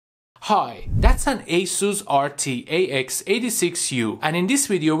Hi, that's an Asus RT-AX86U, and in this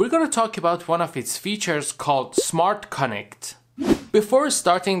video we're going to talk about one of its features called Smart Connect. Before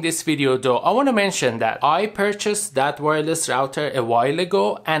starting this video though, I want to mention that I purchased that wireless router a while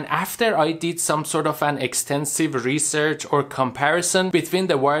ago, and after I did some sort of an extensive research or comparison between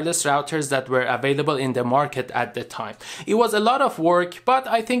the wireless routers that were available in the market at the time. It was a lot of work, but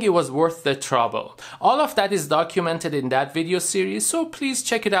I think it was worth the trouble. All of that is documented in that video series, so please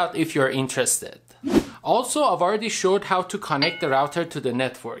check it out if you're interested. Also, I've already showed how to connect the router to the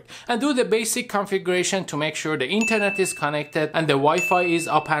network and do the basic configuration to make sure the internet is connected and the Wi-Fi is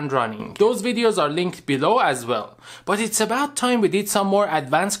up and running. Those videos are linked below as well. But it's about time we did some more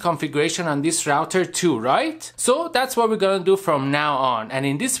advanced configuration on this router too, right? So that's what we're gonna do from now on, and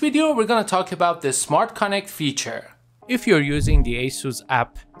in this video we're gonna talk about the Smart Connect feature. If you're using the Asus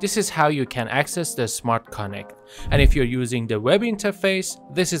app, this is how you can access the Smart Connect. And if you're using the web interface,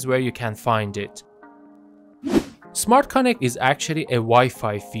 this is where you can find it. Smart Connect is actually a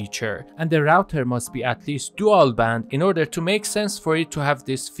Wi-Fi feature, and the router must be at least dual band in order to make sense for it to have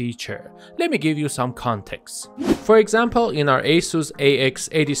this feature. Let me give you some context. For example, in our Asus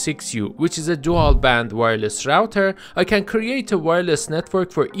AX86U, which is a dual band wireless router, I can create a wireless network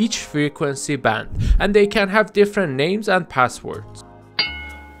for each frequency band, and they can have different names and passwords.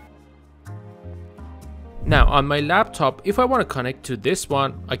 Now on my laptop, if I want to connect to this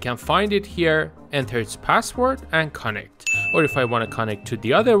one, I can find it here, enter its password and connect. Or if I want to connect to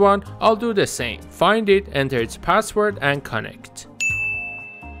the other one, I'll do the same. Find it, enter its password and connect.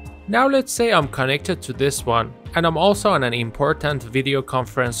 Now let's say I'm connected to this one and I'm also on an important video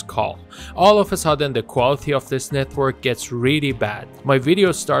conference call. All of a sudden the quality of this network gets really bad. My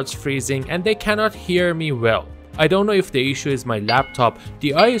video starts freezing and they cannot hear me well. I don't know if the issue is my laptop,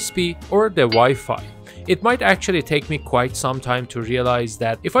 the ISP or the Wi-Fi. It might actually take me quite some time to realize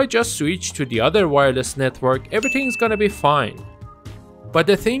that if I just switch to the other wireless network, everything's gonna be fine. But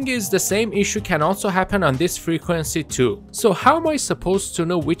the thing is, the same issue can also happen on this frequency too. So how am I supposed to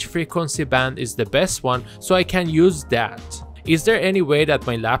know which frequency band is the best one so I can use that? Is there any way that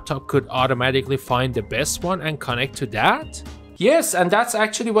my laptop could automatically find the best one and connect to that? Yes, and that's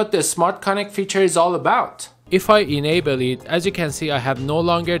actually what the Smart Connect feature is all about. If I enable it, as you can see, I have no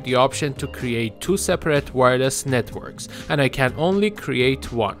longer the option to create two separate wireless networks, and I can only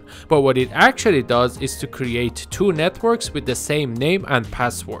create one. But what it actually does is to create two networks with the same name and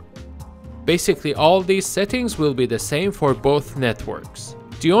password. Basically, all these settings will be the same for both networks.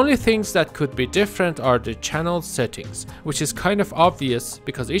 The only things that could be different are the channel settings, which is kind of obvious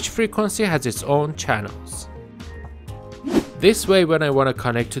because each frequency has its own channels. This way, when I want to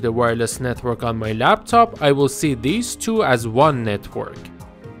connect to the wireless network on my laptop, I will see these two as one network.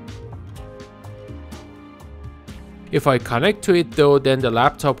 If I connect to it though, then the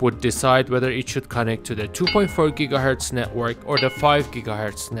laptop would decide whether it should connect to the 2.4 GHz network or the 5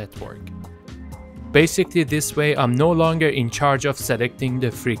 GHz network. Basically, this way I'm no longer in charge of selecting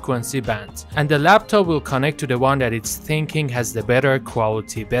the frequency bands, and the laptop will connect to the one that it's thinking has the better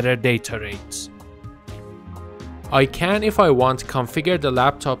quality, better data rates. I can, if I want, configure the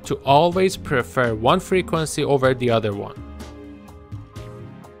laptop to always prefer one frequency over the other one.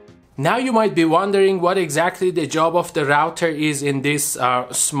 Now you might be wondering what exactly the job of the router is in this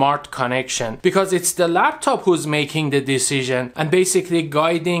smart connection, because it's the laptop who's making the decision and basically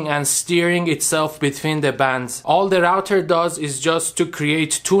guiding and steering itself between the bands. All the router does is just to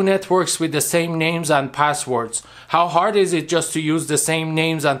create two networks with the same names and passwords. How hard is it just to use the same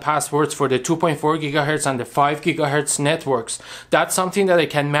names and passwords for the 2.4 GHz and the 5 GHz networks? That's something that I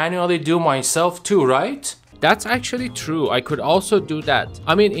can manually do myself too, right? That's actually true. I could also do that.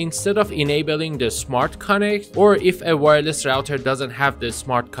 I mean, instead of enabling the Smart Connect, or if a wireless router doesn't have the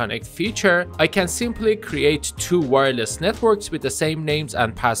Smart Connect feature, I can simply create two wireless networks with the same names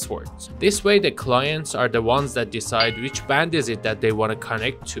and passwords. This way the clients are the ones that decide which band is it that they want to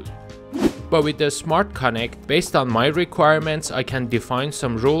connect to. But with the Smart Connect, based on my requirements, I can define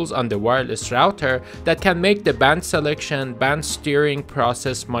some rules on the wireless router that can make the band selection, band steering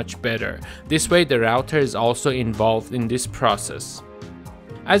process much better. This way the router is also involved in this process.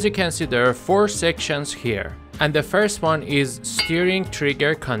 As you can see, there are 4 sections here, and the first one is steering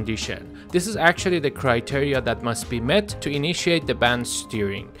trigger condition. This is actually the criteria that must be met to initiate the band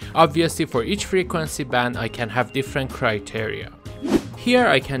steering. Obviously, for each frequency band I can have different criteria. Here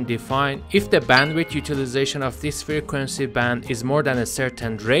I can define if the bandwidth utilization of this frequency band is more than a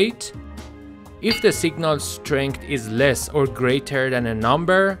certain rate, if the signal strength is less or greater than a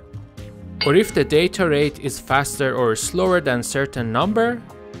number, or if the data rate is faster or slower than certain number,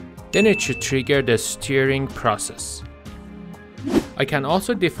 then it should trigger the steering process. I can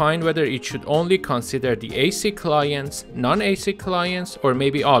also define whether it should only consider the AC clients, non-AC clients, or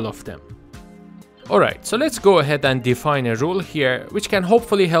maybe all of them. Alright, so let's go ahead and define a rule here, which can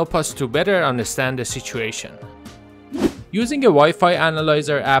hopefully help us to better understand the situation. Using a Wi-Fi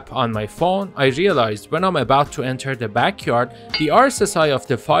analyzer app on my phone, I realized when I'm about to enter the backyard, the RSSI of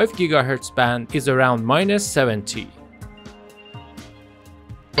the 5 GHz band is around -70.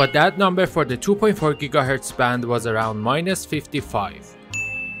 But that number for the 2.4 GHz band was around -55.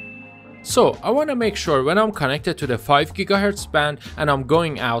 So I want to make sure when I'm connected to the 5 GHz band and I'm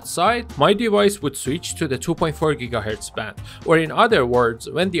going outside, my device would switch to the 2.4 GHz band. Or in other words,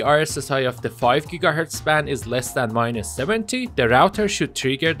 when the RSSI of the 5 GHz band is less than -70, the router should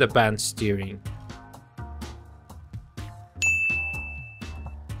trigger the band steering.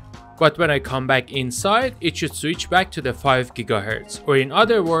 But when I come back inside, it should switch back to the 5 GHz. Or in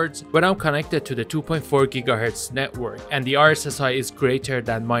other words, when I'm connected to the 2.4 GHz network and the RSSI is greater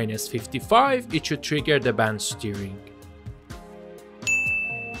than -55, it should trigger the band steering.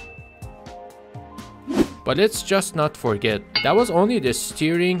 But let's just not forget, that was only the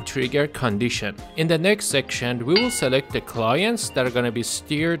steering trigger condition. In the next section, we will select the clients that are going to be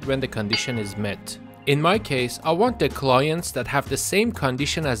steered when the condition is met. In my case, I want the clients that have the same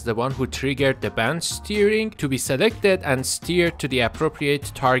condition as the one who triggered the band steering to be selected and steered to the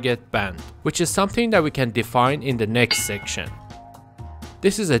appropriate target band, which is something that we can define in the next section.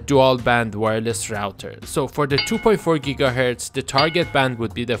 This is a dual band wireless router, so for the 2.4 GHz, the target band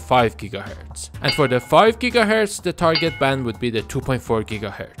would be the 5 GHz. And for the 5 GHz, the target band would be the 2.4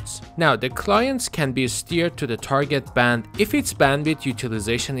 GHz. Now, the clients can be steered to the target band if its bandwidth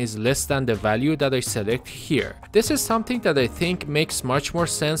utilization is less than the value that I select here. This is something that I think makes much more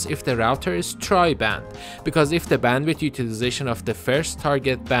sense if the router is tri-band, because if the bandwidth utilization of the first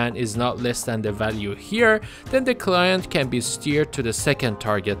target band is not less than the value here, then the client can be steered to the second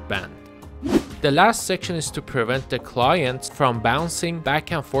target band. The last section is to prevent the client from bouncing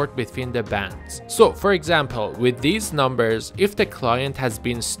back and forth between the bands. So for example, with these numbers, if the client has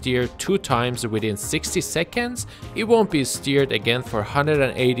been steered 2 times within 60 seconds, it won't be steered again for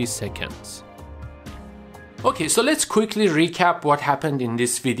 180 seconds. Okay, so let's quickly recap what happened in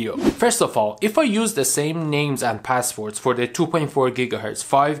this video. First of all, if I use the same names and passwords for the 2.4 GHz,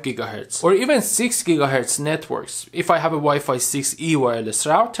 5 GHz, or even 6 GHz networks, if I have a Wi-Fi 6E wireless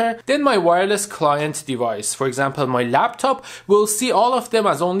router, then my wireless client device, for example my laptop, will see all of them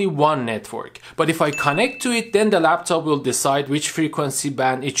as only one network. But if I connect to it, then the laptop will decide which frequency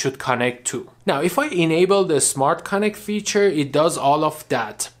band it should connect to. Now, if I enable the Smart Connect feature, it does all of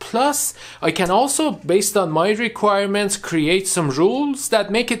that. Plus, I can also, based on my requirements, create some rules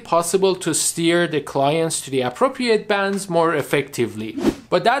that make it possible to steer the clients to the appropriate bands more effectively.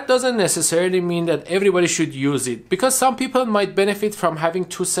 But that doesn't necessarily mean that everybody should use it, because some people might benefit from having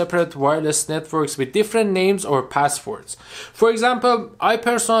 2 separate wireless networks with different names or passwords. For example, I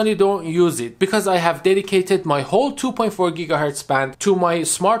personally don't use it because I have dedicated my whole 2.4 GHz band to my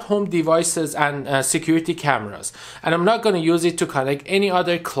smart home devices and security cameras, and I'm not going to use it to connect any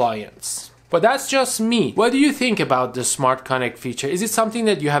other clients. But that's just me. What do you think about the Smart Connect feature? Is it something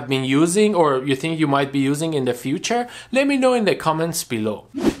that you have been using or you think you might be using in the future? Let me know in the comments below.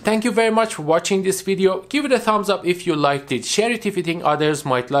 Thank you very much for watching this video. Give it a thumbs up if you liked it, share it if you think others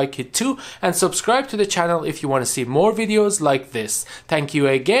might like it too, and subscribe to the channel if you want to see more videos like this. Thank you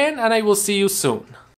again, and I will see you soon.